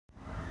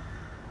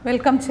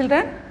Welcome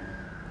children.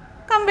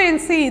 Come we will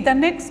see the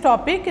next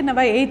topic in our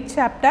 8th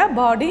chapter,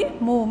 body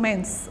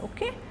movements.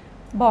 Okay,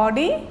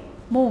 body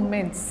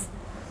movements.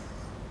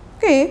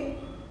 Okay,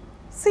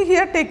 see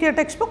here, take your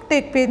textbook,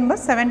 take page number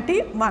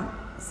 71.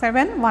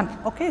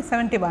 Okay,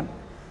 71.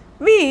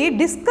 We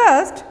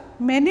discussed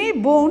many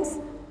bones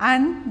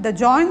and the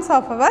joints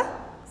of our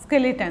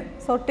skeleton.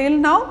 So till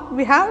now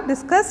we have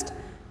discussed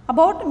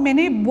about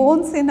many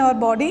bones in our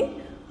body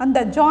and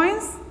the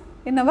joints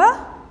in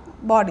our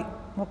body.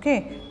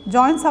 Okay,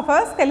 joints of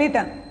our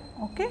skeleton.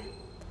 Okay,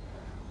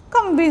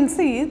 come we will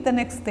see the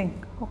next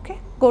thing.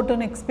 Okay, go to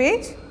next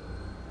page.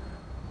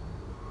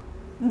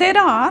 There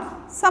are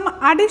some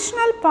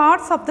additional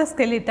parts of the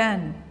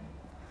skeleton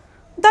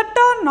that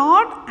are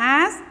not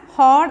as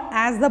hard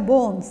as the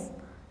bones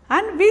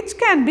and which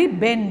can be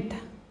bent.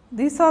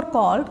 These are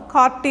called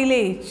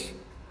cartilage.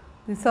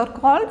 These are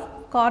called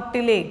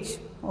cartilage.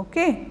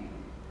 Okay.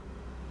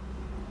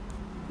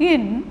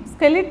 In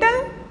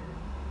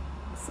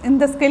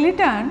the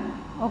skeleton,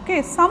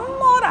 okay, some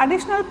more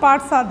additional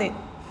parts are there.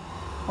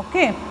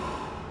 Okay.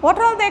 What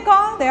are they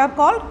called? They are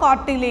called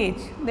cartilage.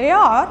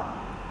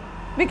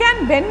 We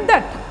can bend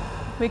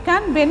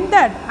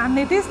that and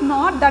it is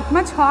not that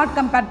much hard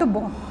compared to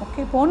bone.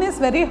 Okay. Bone is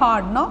very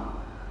hard, no?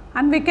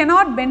 And we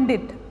cannot bend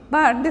it.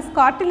 But this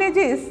cartilage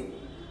is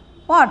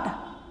what?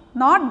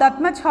 Not that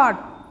much hard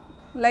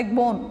like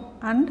bone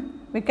and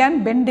we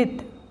can bend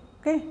it.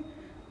 Okay.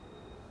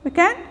 We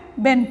can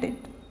bend it.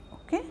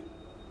 Okay.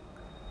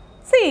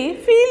 See,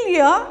 feel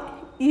your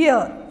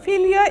ear.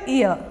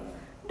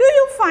 Do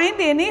you find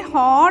any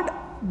hard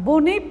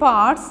bony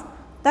parts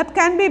that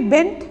can be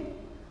bent?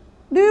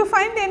 Do you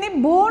find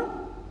any bone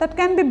that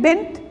can be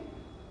bent?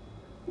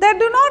 There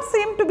do not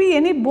seem to be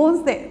any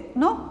bones there.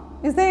 No?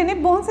 Is there any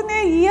bones in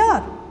your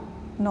ear?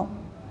 No.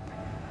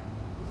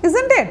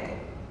 Isn't it?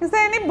 Is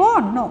there any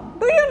bone? No.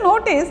 Do you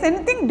notice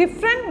anything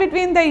different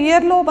between the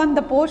earlobe and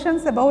the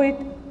portions above it?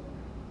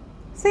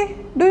 See,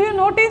 do you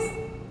notice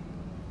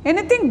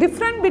anything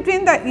different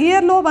between the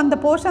earlobe and the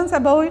portions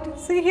above it?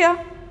 See here,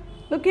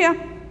 look here.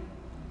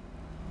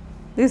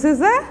 This is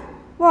the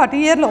what?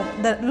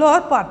 Earlobe, the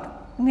lower part.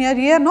 Near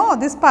ear, no,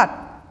 this part,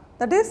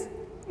 that is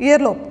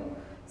earlobe.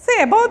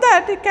 See, above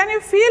that, can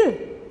you feel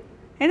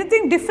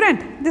anything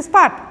different? This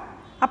part,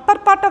 upper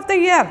part of the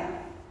ear.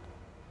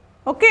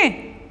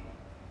 Okay.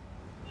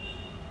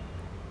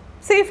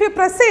 See, if you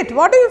press it,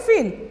 what do you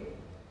feel?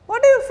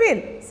 What do you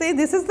feel? See,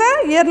 this is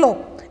the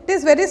earlobe. It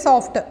is very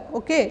soft.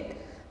 Okay.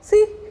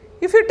 See,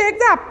 if you take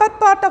the upper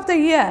part of the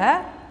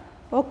ear,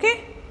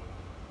 okay,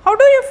 how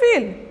do you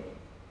feel?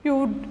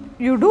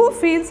 You do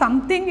feel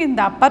something in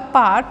the upper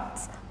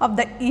parts of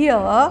the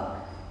ear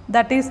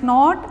that is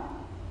not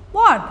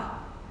what?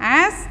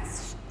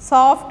 As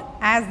soft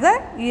as the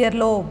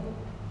earlobe,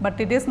 but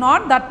it is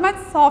not that much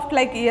soft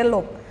like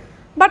earlobe,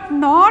 but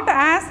not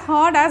as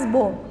hard as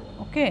bone.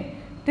 Okay.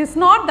 It is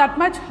not that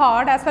much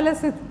hard as well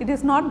as it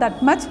is not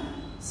that much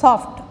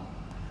soft.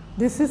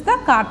 This is the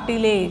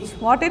cartilage.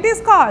 What it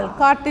is called?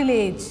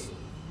 Cartilage.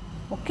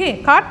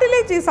 Okay.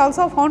 Cartilage is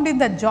also found in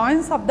the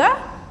joints of the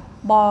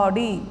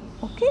body.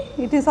 Okay.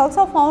 It is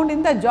also found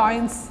in the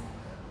joints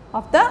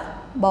of the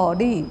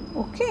body.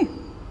 Okay.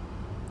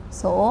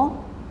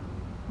 So,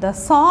 the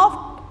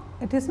soft,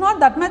 it is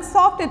not that much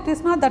soft, it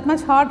is not that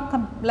much hard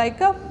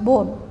like a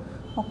bone.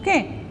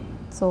 Okay.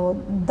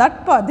 So,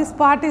 that part, this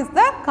part is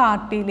the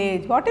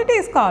cartilage. What it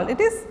is called?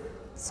 It is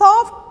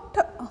soft,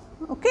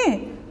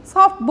 okay,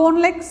 soft bone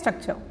like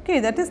structure. Okay,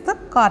 that is the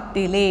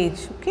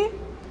cartilage. Okay,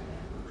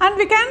 and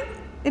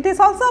it is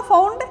also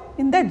found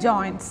in the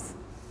joints.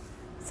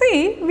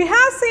 See, we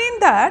have seen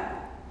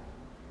that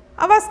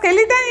our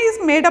skeleton is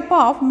made up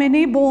of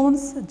many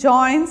bones,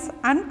 joints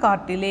and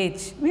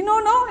cartilage. We know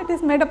now it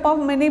is made up of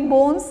many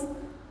bones,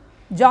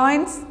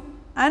 joints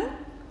and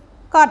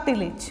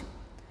cartilage.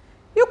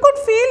 You could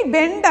feel,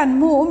 bend and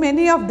move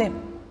many of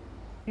them.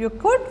 You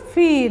could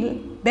feel,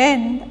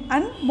 bend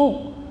and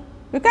move.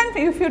 You can,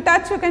 if you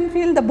touch, you can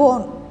feel the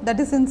bone that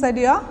is inside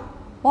your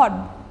what?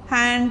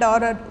 Hand or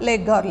a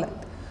leg or leg.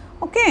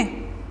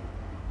 Okay.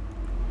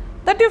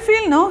 That you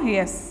feel, no?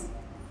 Yes.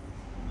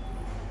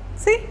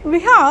 See, we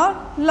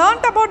have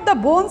learnt about the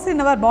bones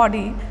in our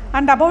body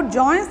and about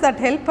joints that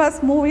help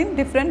us move in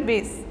different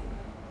ways.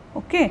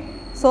 Okay.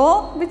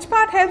 So, which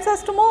part helps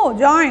us to move?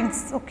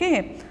 Joints.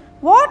 Okay.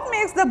 What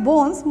makes the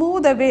bones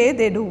move the way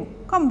they do?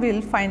 Come, we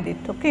will find it.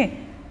 Okay.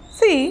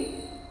 See,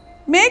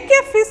 make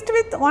a fist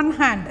with one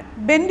hand,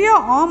 bend your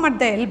arm at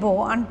the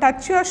elbow and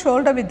touch your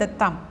shoulder with the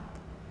thumb.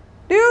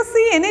 Do you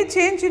see any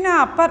change in your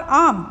upper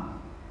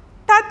arm?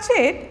 Touch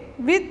it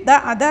with the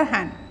other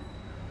hand.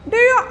 Do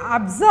you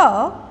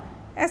observe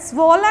a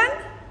swollen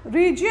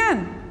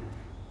region?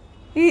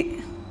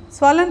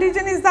 Swollen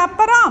region is the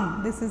upper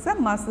arm. This is a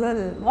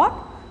muscle. What?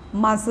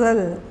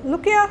 Muscle.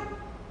 Look here.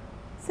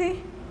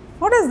 See.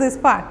 What is this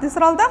part? These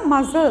are all the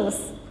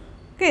muscles.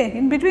 Okay.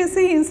 In between,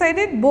 see inside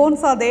it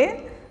bones are there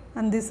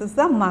and this is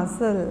the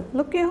muscle.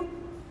 Look here.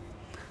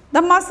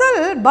 The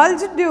muscle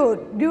bulged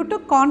due to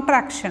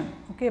contraction.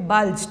 Okay.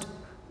 Bulged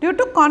due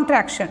to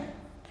contraction.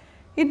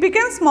 it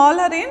becomes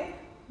smaller in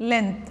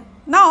length.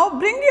 Now,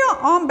 bring your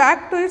arm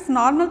back to its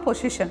normal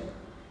position.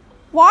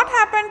 What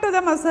happened to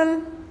the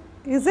muscle?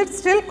 Is it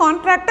still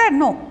contracted?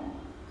 No.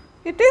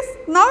 It is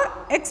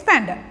now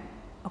expanded.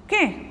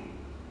 Okay.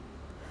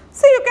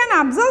 So, you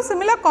can observe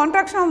similar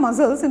contraction of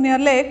muscles in your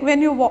leg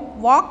when you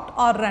walk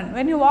or run.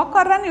 When you walk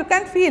or run, you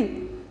can feel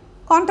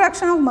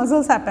contraction of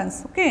muscles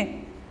happens.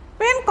 Okay.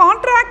 When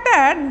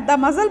contracted, the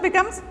muscle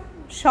becomes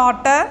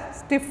shorter,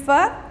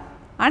 stiffer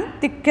and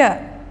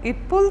thicker.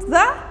 It pulls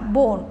the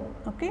bone.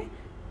 Okay.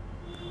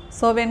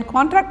 So, when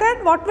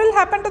contracted, what will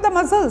happen to the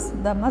muscles?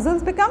 The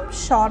muscles become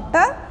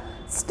shorter,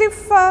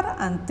 stiffer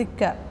and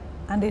thicker,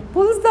 and it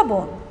pulls the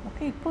bone.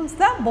 Okay. It pulls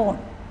the bone.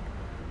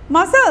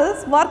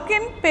 Muscles work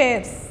in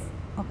pairs.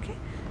 Okay.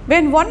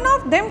 When one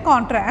of them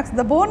contracts,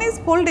 the bone is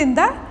pulled in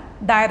the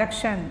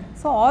direction.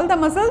 So, all the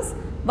muscles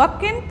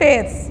work in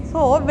pairs.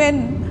 So,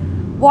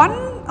 when one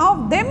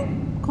of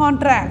them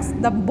contracts,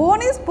 the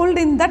bone is pulled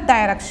in the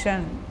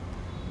direction.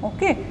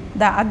 Okay.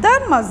 The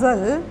other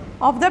muscle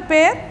of the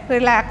pair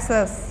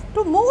relaxes.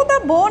 To move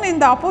the bone in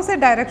the opposite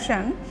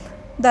direction,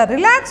 the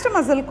relaxed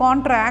muscle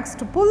contracts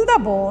to pull the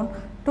bone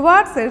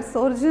towards its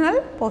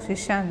original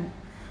position,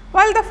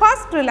 while the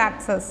first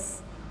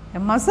relaxes. A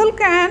muscle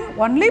can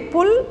only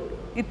pull,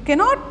 it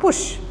cannot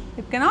push,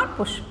 it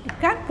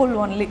can pull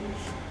only.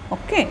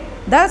 Okay.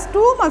 Thus,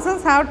 two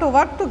muscles have to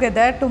work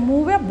together to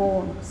move a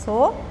bone.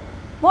 So,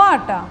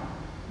 what?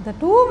 The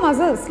two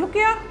muscles, look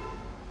here,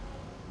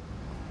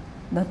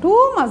 the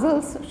two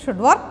muscles should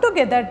work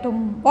together to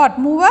what?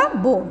 Move a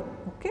bone.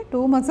 Okay.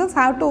 Two muscles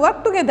have to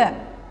work together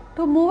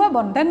to move a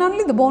bone, then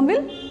only the bone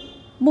will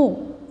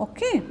move.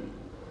 Okay.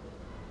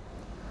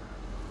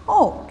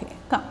 Okay,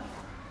 come.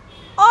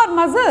 Are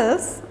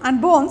muscles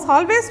and bones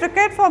always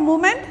required for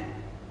movement?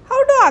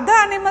 How do other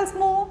animals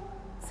move?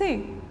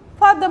 See,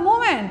 for the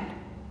movement,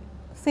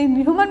 see, in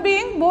human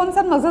being, bones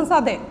and muscles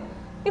are there.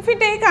 If we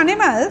take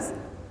animals,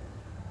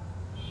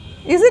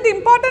 is it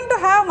important to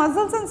have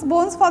muscles and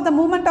bones for the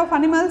movement of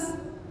animals?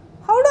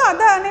 How do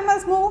other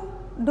animals move?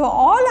 Do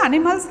all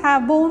animals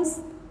have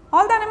bones?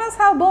 All the animals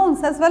have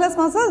bones as well as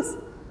muscles.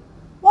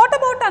 What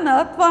about an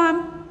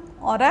earthworm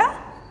or a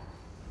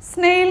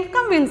snail?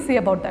 Come, we will see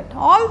about that.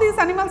 All these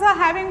animals are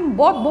having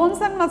both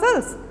bones and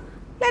muscles.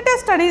 Let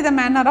us study the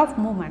manner of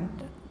movement.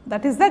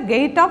 That is the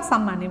gait of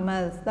some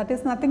animals. That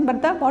is nothing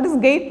but the, what is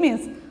gait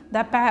means?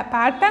 The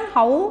pattern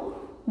how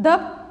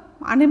the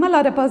animal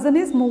or a person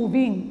is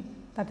moving.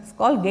 That is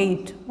called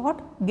gait.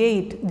 What?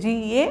 Gait.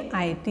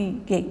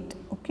 G-A-I-T. Gait.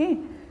 Okay.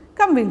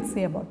 Come, we will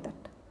see about that.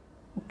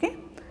 Okay.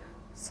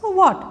 So,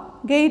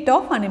 what? Gait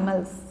of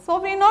animals.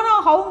 So, we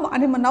know how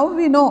animal, now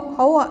we know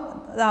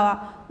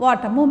how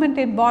what movement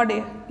in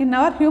body, in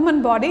our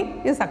human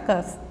body is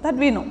occurs, that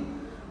we know.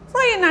 So,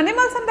 in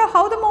animals and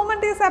how the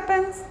movement is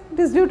happens, it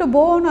is due to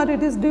bone or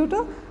it is due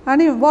to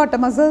what?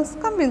 Muscles.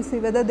 Come, we will see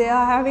whether they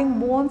are having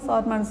bones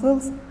or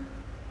muscles.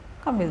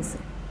 Come, we will see.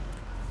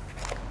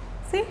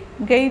 See,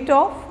 gait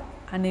of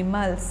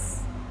animals.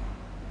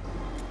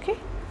 Okay.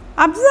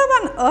 Observe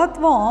an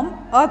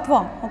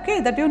earthworm, okay,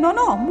 that you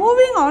know,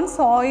 moving on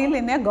soil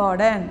in a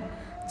garden.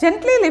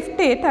 Gently lift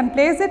it and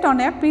place it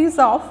on a piece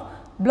of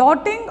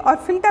blotting or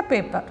filter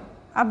paper.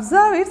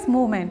 Observe its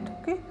movement.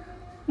 Okay.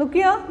 Look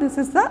here, this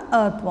is the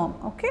earthworm.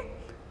 Okay.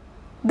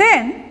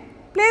 Then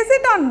place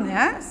it on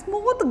a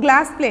smooth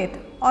glass plate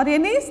or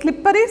any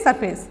slippery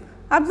surface.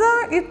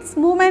 Observe its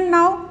movement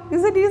now.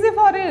 Is it easy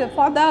for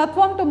the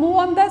earthworm to move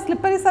on the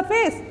slippery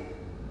surface?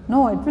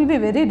 No, it will be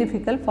very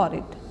difficult for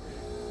it.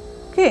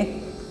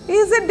 Okay.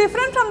 Is it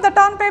different from the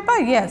torn paper?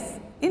 Yes.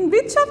 In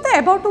which of the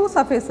above two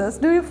surfaces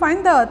do you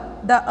find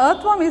the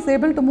earthworm is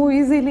able to move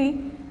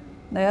easily?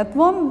 The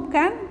earthworm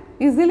can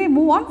easily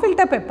move on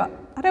filter paper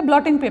or a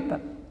blotting paper.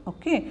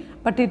 Okay.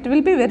 But it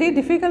will be very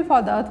difficult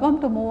for the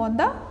earthworm to move on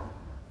the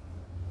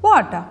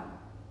what?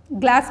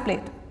 Glass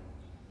plate,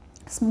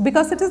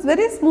 because it is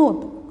very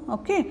smooth.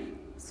 Okay.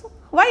 So,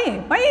 why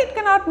it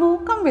cannot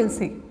move? Come, we will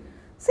see.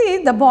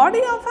 See, the body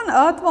of an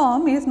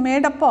earthworm is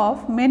made up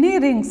of many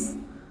rings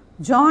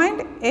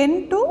joined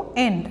end to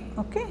end.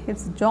 Okay. It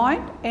is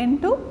joined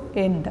end to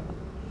end.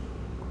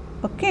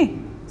 Okay.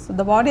 So,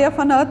 the body of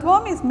an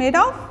earthworm is made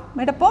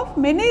up of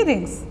many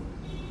rings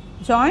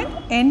joined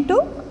end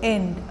to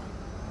end.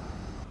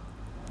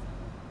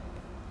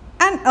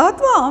 An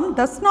earthworm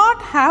does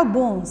not have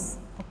bones.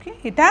 Okay.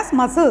 It has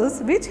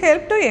muscles which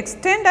help to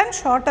extend and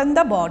shorten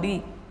the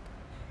body.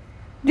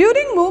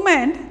 During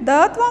movement, the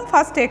earthworm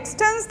first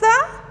extends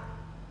the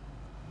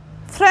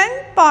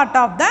front part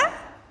of the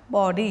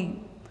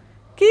body,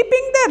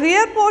 keeping the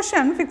rear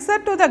portion fixed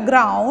to the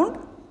ground.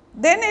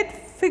 Then it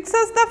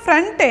fixes the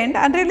front end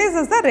and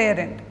releases the rear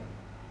end.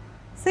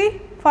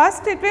 See,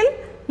 first it will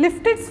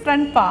lift its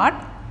front part,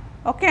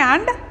 okay,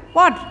 and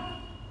what?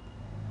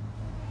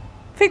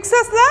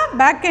 Fixes the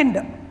back end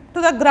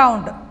to the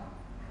ground.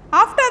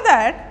 After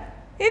that,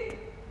 it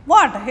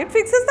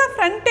fixes the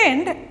front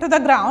end to the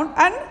ground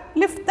and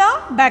lifts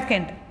the back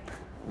end.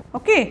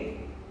 Okay.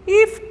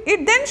 If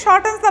it then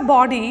shortens the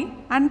body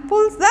and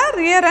pulls the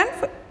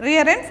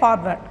rear end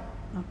forward.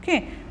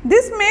 Okay.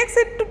 This makes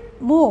it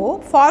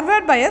move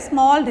forward by a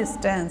small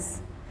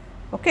distance.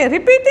 Okay.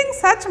 Repeating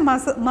such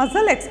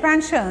muscle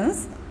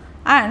expansions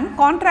and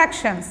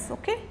contractions.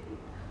 Okay.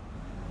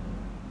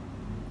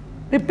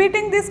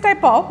 Repeating this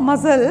type of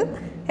muscle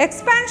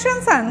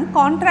expansions and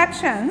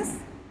contractions,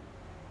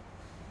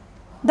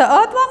 the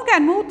earthworm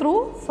can move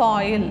through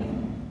soil.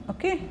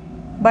 Okay.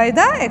 By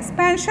the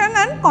expansion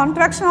and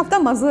contraction of the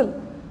muscle,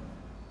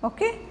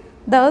 okay,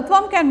 the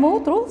earthworm can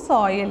move through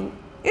soil.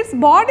 Its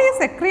body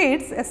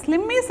secretes a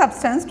slimy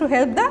substance to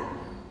help the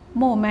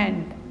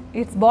movement.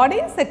 Its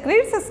body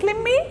secretes a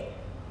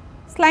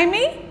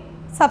slimy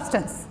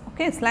substance,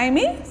 okay,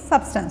 slimy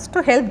substance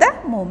to help the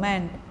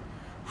movement.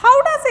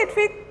 How does it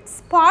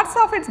fix parts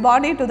of its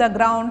body to the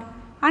ground?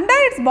 Under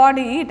its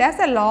body, it has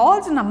a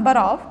large number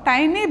of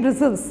tiny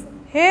bristles.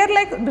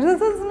 Hair-like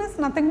bristles means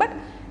nothing but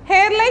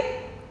hair-like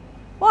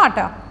what?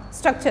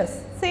 Structures.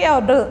 See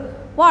our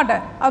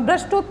our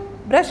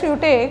brush you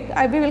take,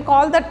 we will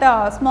call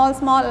that small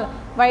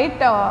white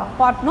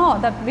part, no,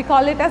 that we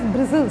call it as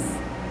bristles,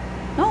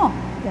 no,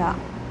 yeah.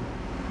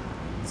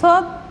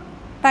 So,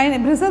 tiny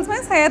bristles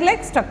means hair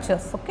like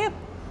structures, okay.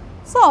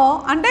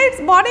 So, under its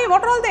body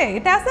what are all they?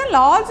 It has a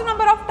large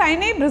number of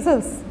tiny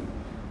bristles,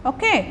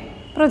 okay,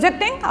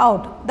 projecting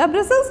out. The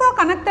bristles are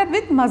connected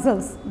with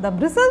muscles. The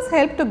bristles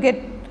help to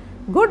get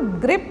good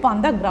grip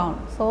on the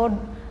ground. So,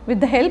 with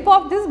the help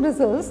of these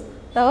bristles,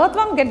 the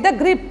earthworm get the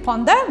grip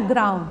on the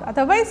ground.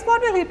 Otherwise,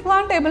 what will it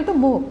won't able to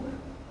move?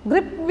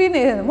 Grip we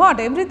need what?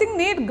 Everything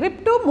need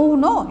grip to move.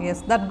 No,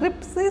 yes, that grip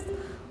is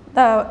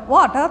the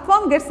what?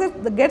 Earthworm gets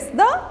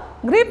the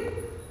grip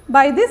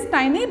by these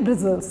tiny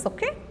bristles.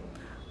 Okay,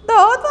 the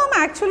earthworm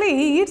actually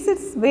eats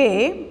its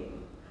way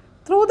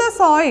through the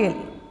soil.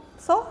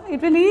 So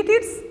it will eat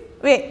its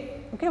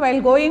way. Okay,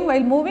 while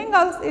moving,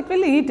 also it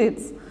will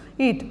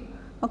eat.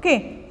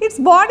 Okay. Its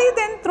body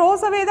then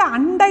throws away the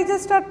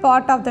undigested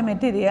part of the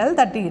material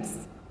that eats,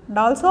 and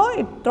also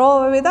it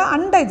throws away the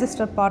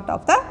undigested part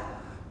of the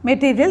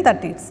material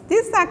that eats.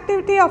 This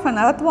activity of an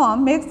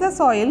earthworm makes the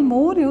soil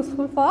more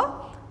useful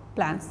for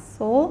plants.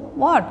 So,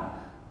 what?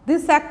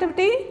 This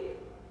activity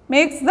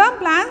makes the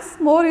plants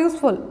more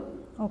useful.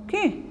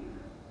 Okay.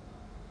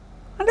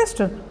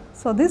 Understood?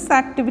 So, this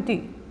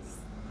activity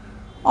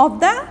of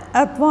the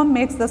earthworm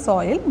makes the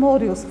soil more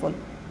useful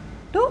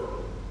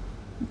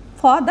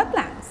for the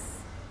plants.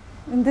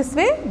 In this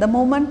way, the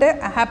movement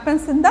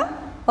happens in the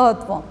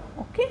earthworm.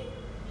 Okay.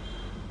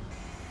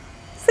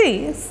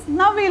 See,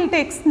 now we will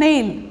take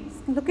snail.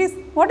 Look,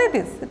 what it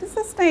is? It is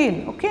a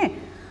snail. Okay.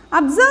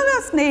 Observe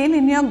a snail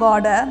in your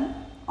garden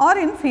or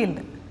in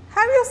field.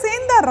 Have you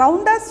seen the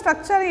rounder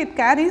structure it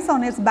carries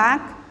on its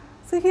back?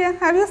 See here,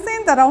 have you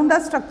seen the rounder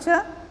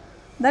structure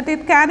that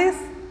it carries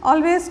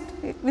always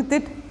with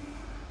it?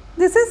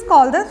 This is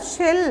called the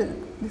shell.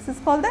 This is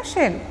called the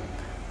shell.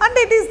 And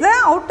it is the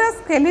outer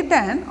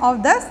skeleton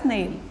of the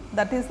snail.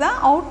 That is the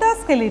outer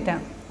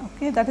skeleton.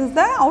 Okay, that is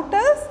the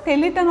outer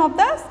skeleton of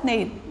the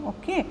snail.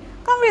 Okay,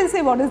 come we will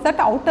see what is that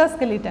outer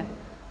skeleton.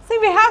 See,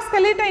 we have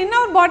skeleton in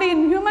our body.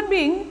 In human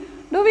being,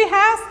 do we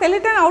have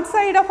skeleton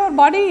outside of our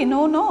body?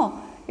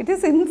 No. It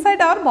is inside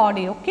our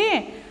body.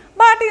 Okay,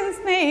 but in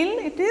snail,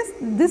 it is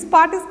this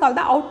part is called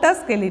the outer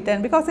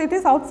skeleton because it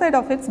is outside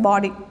of its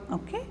body.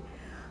 Okay,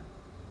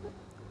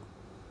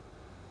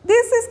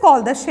 this is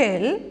called the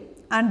shell.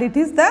 And it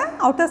is the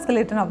outer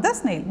skeleton of the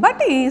snail,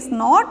 but it is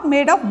not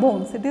made of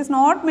bones. It is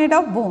not made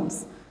of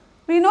bones.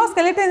 We know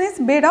skeleton is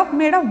made of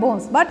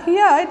bones, but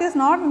here it is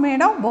not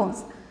made of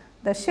bones.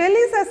 The shell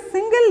is a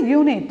single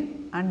unit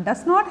and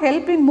does not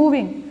help in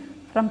moving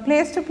from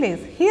place to place.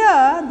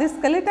 Here this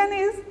skeleton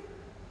is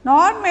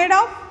not made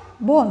of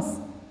bones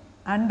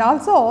and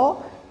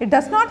also it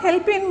does not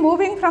help in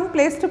moving from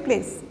place to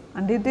place,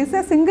 and it is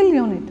a single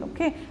unit.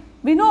 Okay.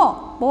 We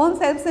know bones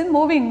helps in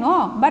moving,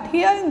 no, but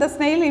here in the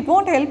snail it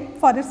won't help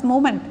for its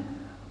movement.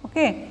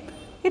 Okay.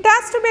 It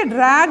has to be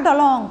dragged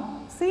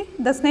along. See,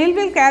 the snail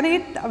will carry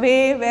it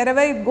away wherever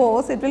it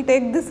goes, it will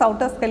take this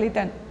outer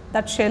skeleton,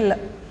 that shell.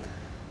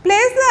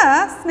 Place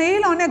the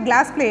snail on a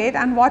glass plate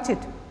and watch it.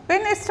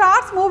 When it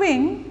starts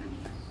moving,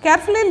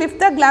 carefully lift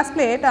the glass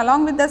plate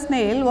along with the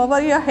snail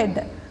over your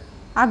head.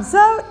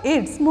 Observe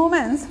its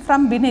movements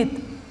from beneath.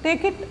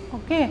 Take it,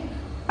 okay,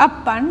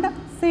 up and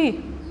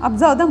see,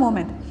 observe the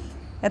movement.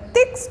 A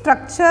thick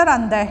structure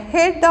on the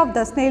head of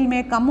the snail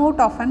may come out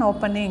of an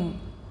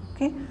opening.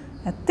 Okay.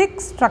 A thick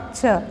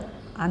structure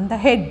on the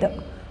head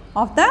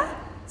of the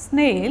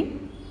snail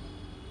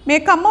may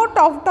come out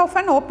of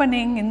an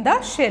opening in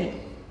the shell.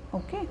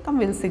 Okay. Come,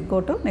 we will see.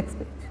 Go to next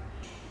page.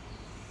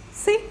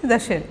 See the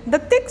shell. The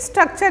thick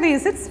structure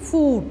is its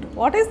foot.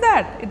 What is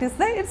that? It is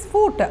its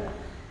foot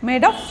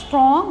made of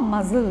strong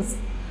muscles.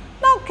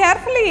 Now,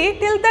 carefully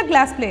tilt the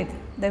glass plate.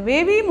 The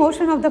wavy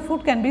motion of the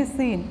foot can be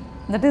seen.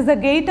 That is the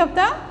gait of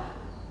the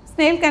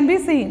snail can be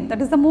seen.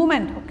 That is the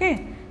movement.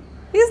 Okay.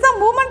 Is the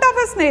movement of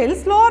a snail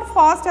slow or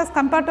fast as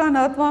compared to an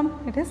earthworm?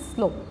 It is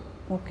slow.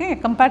 Okay.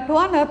 Compared to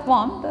an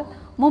earthworm, the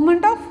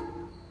movement of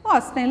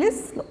a snail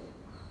is slow.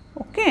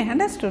 Okay.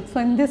 Understood. So,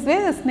 in this way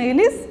the snail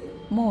is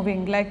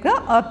moving like the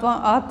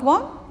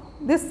earthworm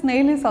this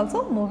nail is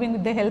also moving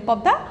with the help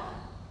of the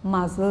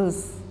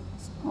muscles.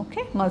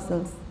 Okay,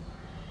 muscles.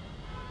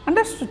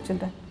 Understood,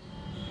 children?